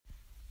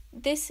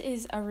This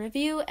is a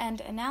review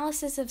and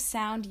analysis of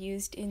sound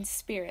used in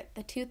Spirit,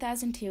 the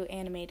 2002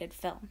 animated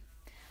film.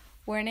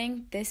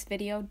 Warning, this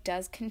video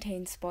does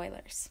contain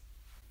spoilers.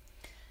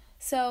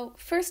 So,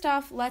 first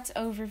off, let's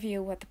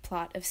overview what the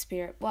plot of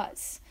Spirit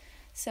was.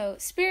 So,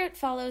 Spirit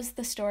follows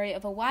the story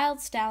of a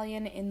wild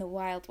stallion in the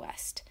Wild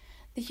West.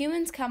 The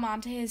humans come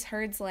onto his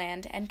herd's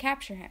land and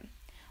capture him.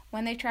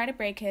 When they try to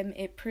break him,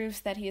 it proves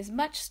that he is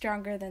much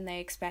stronger than they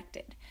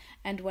expected,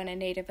 and when a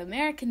Native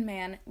American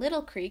man,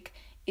 Little Creek,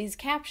 is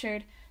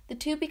captured, the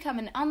two become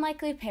an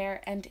unlikely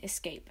pair and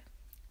escape.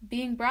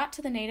 Being brought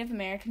to the Native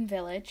American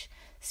village,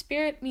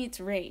 Spirit meets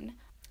Rain,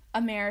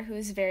 a mare who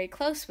is very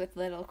close with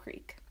Little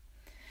Creek.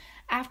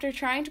 After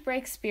trying to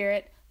break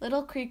Spirit,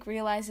 Little Creek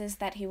realizes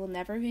that he will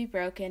never be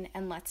broken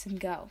and lets him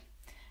go.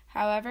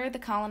 However, the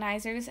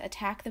colonizers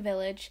attack the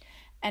village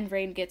and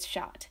Rain gets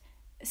shot.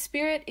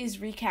 Spirit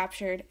is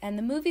recaptured, and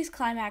the movie's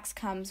climax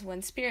comes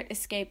when Spirit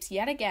escapes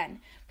yet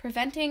again,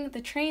 preventing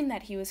the train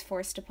that he was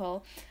forced to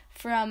pull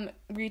from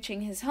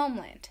reaching his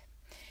homeland.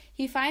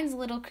 He finds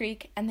Little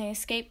Creek, and they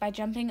escape by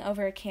jumping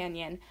over a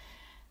canyon.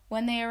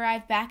 When they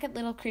arrive back at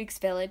Little Creek's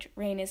village,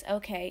 Rain is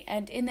okay,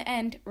 and in the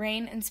end,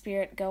 Rain and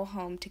Spirit go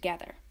home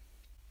together.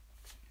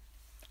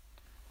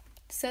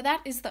 So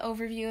that is the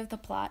overview of the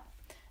plot,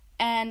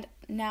 and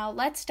now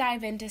let's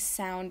dive into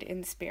sound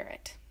in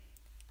Spirit.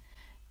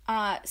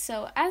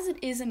 So as it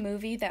is a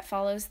movie that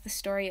follows the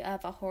story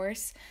of a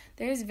horse,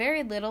 there's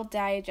very little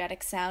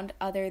diegetic sound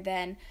other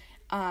than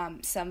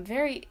some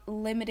very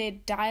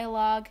limited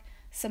dialogue,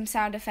 some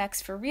sound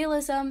effects for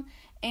realism,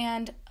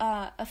 and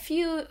a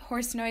few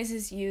horse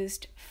noises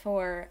used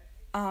for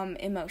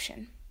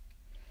emotion.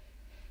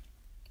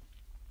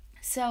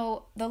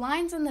 So the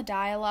lines in the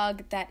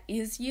dialogue that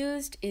is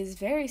used is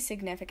very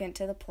significant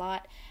to the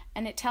plot,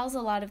 and it tells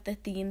a lot of the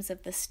themes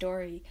of the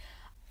story.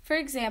 For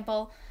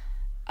example,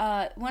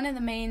 one of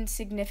the main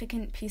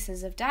significant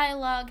pieces of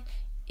dialogue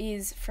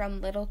is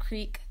from Little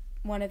Creek,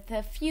 one of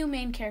the few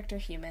main character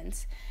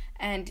humans,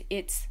 and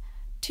it's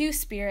to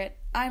Spirit,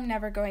 "I'm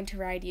never going to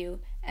ride you,"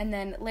 and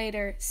then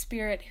later,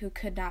 "Spirit who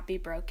could not be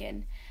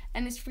broken."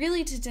 And it's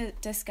really to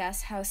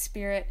discuss how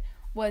Spirit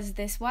was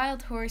this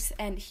wild horse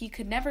and he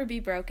could never be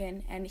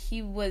broken, and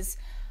he was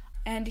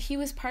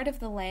part of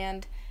the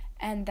land,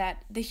 and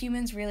that the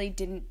humans really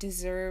didn't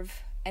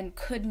deserve and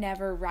could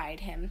never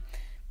ride him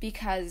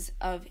because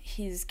of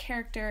his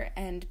character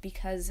and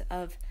because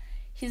of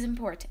his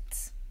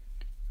importance.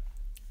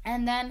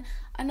 And then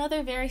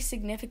another very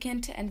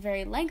significant and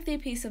very lengthy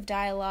piece of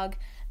dialogue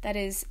that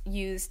is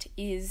used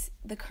is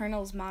the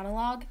Colonel's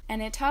monologue,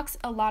 and it talks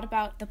a lot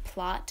about the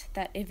plot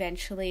that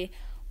eventually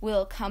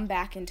will come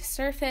back into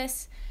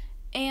surface,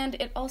 and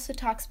it also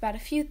talks about a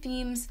few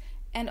themes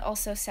and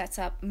also sets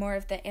up more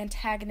of the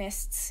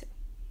antagonist's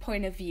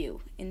point of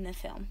view in the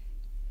film.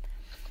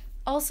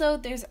 Also,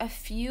 there's a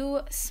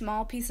few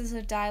small pieces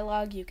of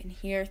dialogue you can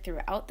hear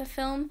throughout the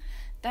film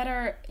that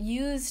are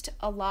used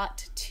a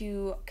lot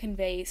to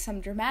convey some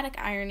dramatic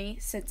irony,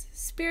 since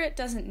Spirit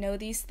doesn't know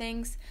these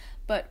things,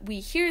 but we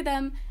hear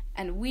them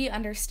and we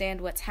understand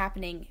what's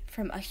happening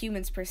from a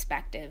human's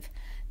perspective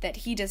that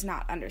he does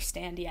not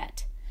understand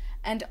yet.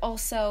 And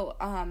also,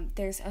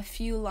 there's a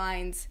few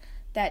lines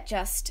that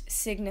just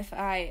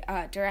signify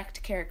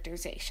direct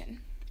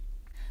characterization.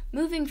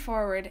 Moving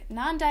forward,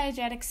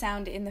 non-diegetic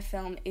sound in the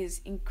film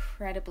is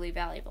incredibly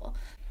valuable.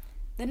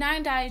 The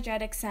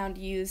non-diegetic sound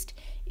used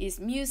is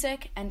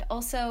music and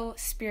also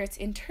Spirit's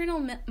internal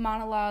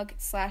monologue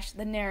 /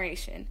 the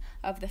narration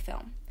of the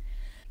film.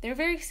 They're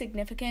very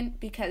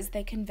significant because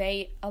they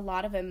convey a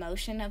lot of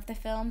emotion of the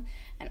film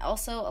and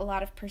also a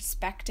lot of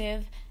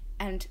perspective,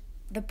 and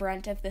the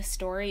brunt of the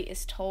story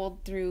is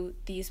told through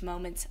these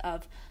moments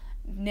of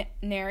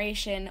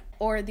narration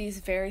or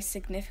these very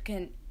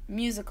significant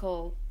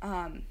musical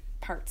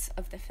parts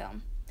of the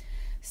film.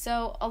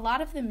 So a lot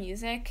of the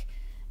music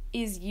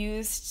is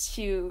used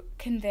to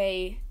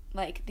convey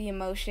the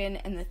emotion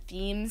and the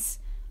themes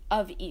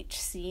of each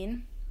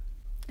scene.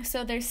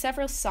 So there's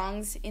several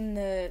songs in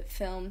the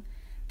film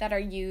that are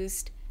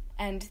used,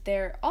 and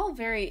they're all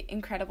very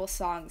incredible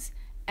songs,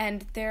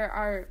 and there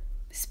are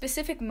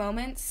specific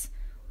moments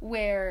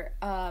where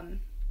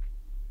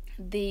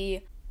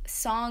the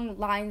song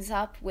lines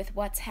up with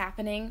what's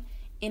happening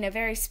in a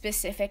very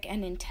specific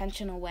and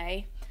intentional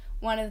way.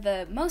 One of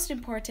the most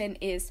important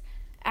is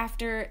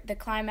after the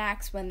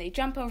climax, when they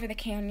jump over the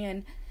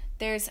canyon,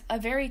 there's a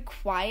very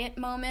quiet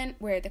moment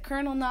where the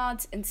Colonel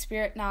nods and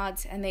Spirit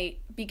nods, and they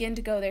begin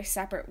to go their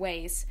separate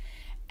ways.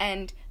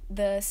 And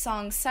the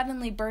song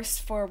suddenly bursts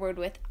forward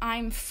with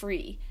 "I'm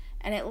free,"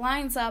 and it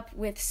lines up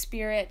with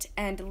Spirit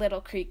and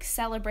Little Creek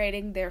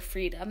celebrating their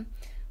freedom,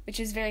 which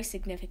is very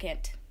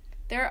significant.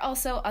 There are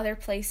also other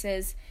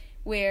places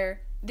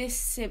where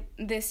this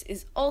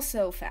is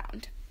also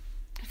found.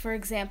 For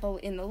example,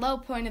 in the low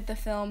point of the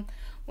film,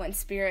 when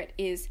Spirit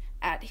is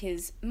at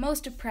his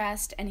most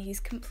depressed and he's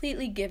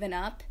completely given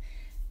up,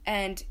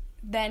 and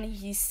then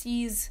he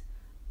sees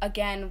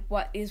again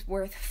what is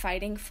worth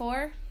fighting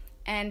for,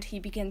 and he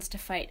begins to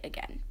fight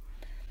again.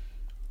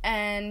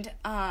 And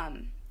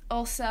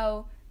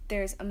also,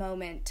 there's a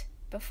moment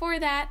before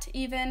that,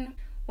 even,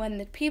 when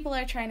the people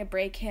are trying to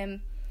break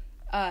him.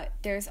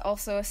 There's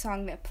also a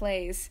song that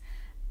plays,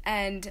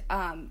 and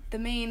the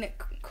main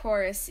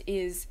chorus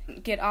is,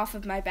 "Get off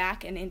of my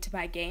back and into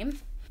my game."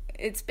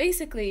 It's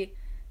basically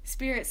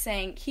Spirit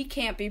saying he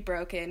can't be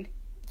broken,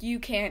 you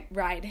can't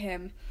ride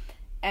him,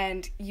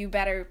 and you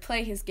better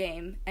play his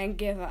game and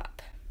give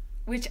up.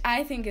 Which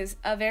I think is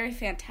a very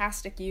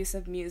fantastic use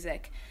of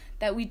music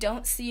that we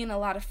don't see in a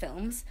lot of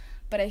films,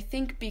 but I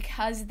think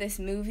because this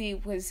movie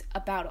was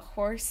about a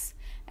horse,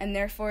 and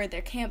therefore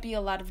there can't be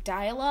a lot of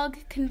dialogue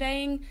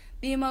conveying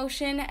the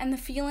emotion and the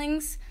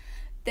feelings,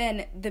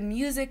 then the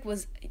music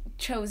was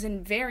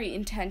chosen very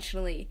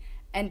intentionally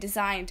and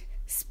designed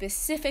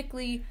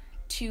specifically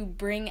to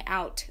bring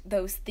out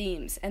those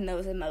themes and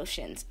those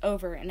emotions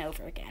over and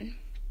over again.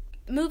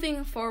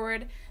 Moving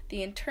forward,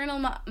 the internal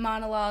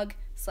monologue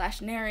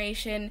 /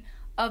 narration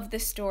of the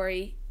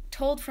story,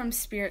 told from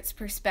Spirit's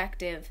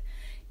perspective,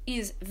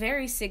 is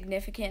very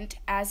significant,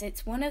 as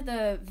it's one of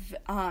the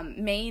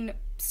main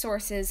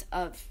sources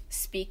of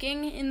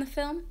speaking in the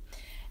film,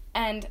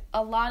 and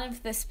a lot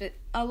of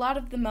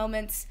the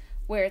moments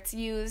where it's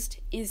used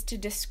is to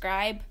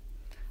describe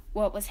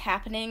what was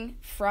happening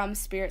from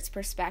Spirit's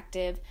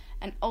perspective,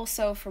 and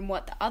also from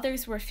what the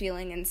others were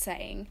feeling and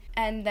saying.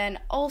 And then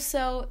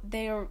also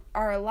there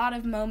are a lot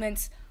of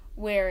moments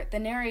where the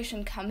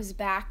narration comes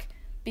back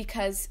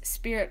because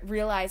Spirit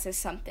realizes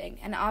something.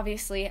 And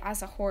obviously,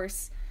 as a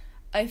horse,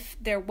 if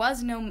there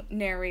was no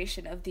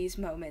narration of these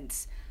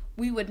moments,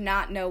 we would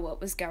not know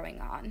what was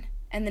going on.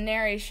 And the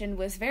narration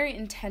was very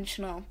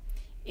intentional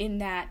in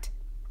that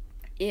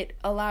it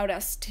allowed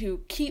us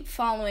to keep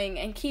following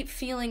and keep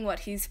feeling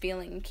what he's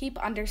feeling, and keep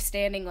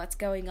understanding what's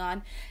going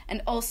on,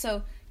 and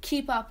also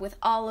keep up with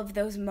all of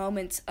those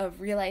moments of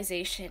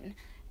realization.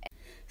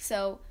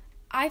 So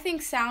I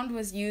think sound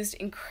was used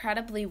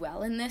incredibly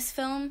well in this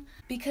film,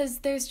 because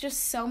there's just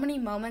so many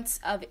moments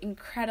of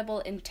incredible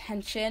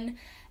intention,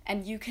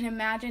 and you can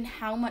imagine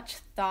how much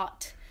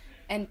thought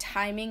and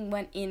timing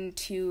went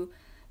into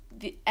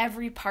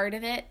every part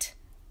of it,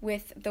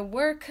 with the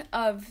work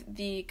of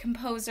the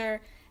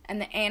composer and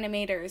the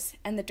animators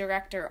and the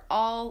director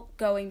all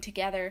going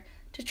together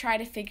to try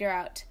to figure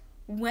out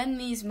when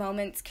these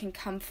moments can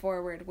come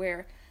forward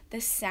where the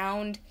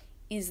sound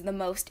is the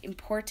most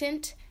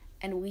important,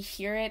 and we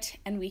hear it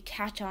and we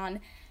catch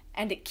on,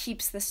 and it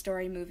keeps the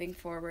story moving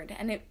forward.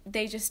 And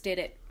they just did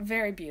it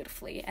very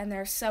beautifully, and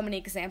there are so many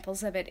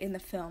examples of it in the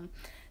film.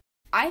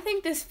 I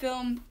think this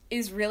film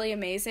is really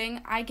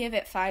amazing. I give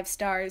it 5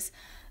 stars.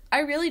 I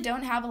really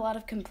don't have a lot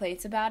of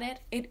complaints about it.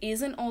 It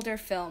is an older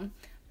film,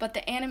 but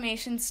the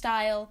animation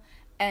style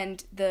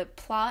and the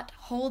plot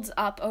holds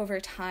up over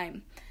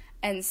time.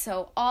 And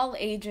so all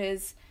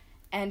ages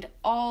and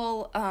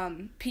all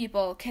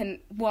people can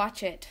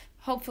watch it,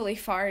 hopefully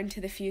far into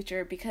the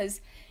future,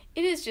 because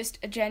it is just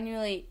a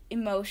genuinely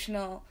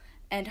emotional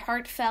and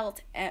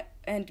heartfelt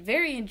and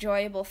very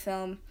enjoyable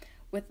film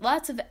with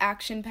lots of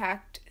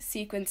action-packed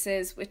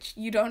sequences, which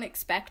you don't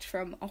expect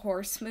from a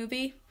horse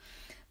movie.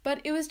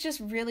 But it was just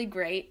really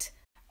great.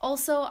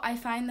 Also, I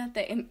find that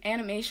the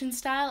animation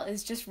style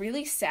is just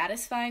really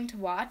satisfying to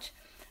watch,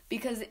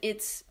 because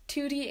it's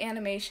 2D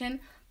animation,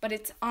 but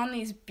it's on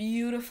these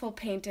beautiful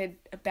painted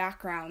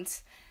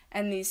backgrounds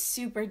and these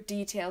super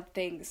detailed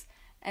things,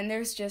 and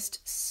there's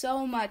just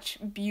so much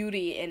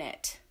beauty in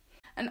it.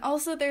 And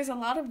also there's a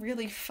lot of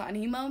really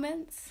funny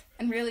moments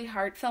and really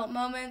heartfelt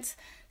moments,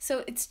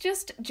 so it's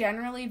just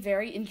generally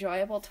very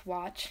enjoyable to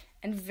watch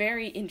and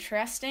very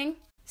interesting.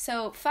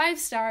 So 5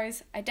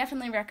 stars, I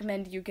definitely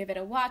recommend you give it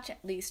a watch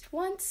at least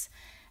once,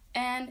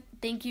 and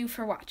thank you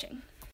for watching.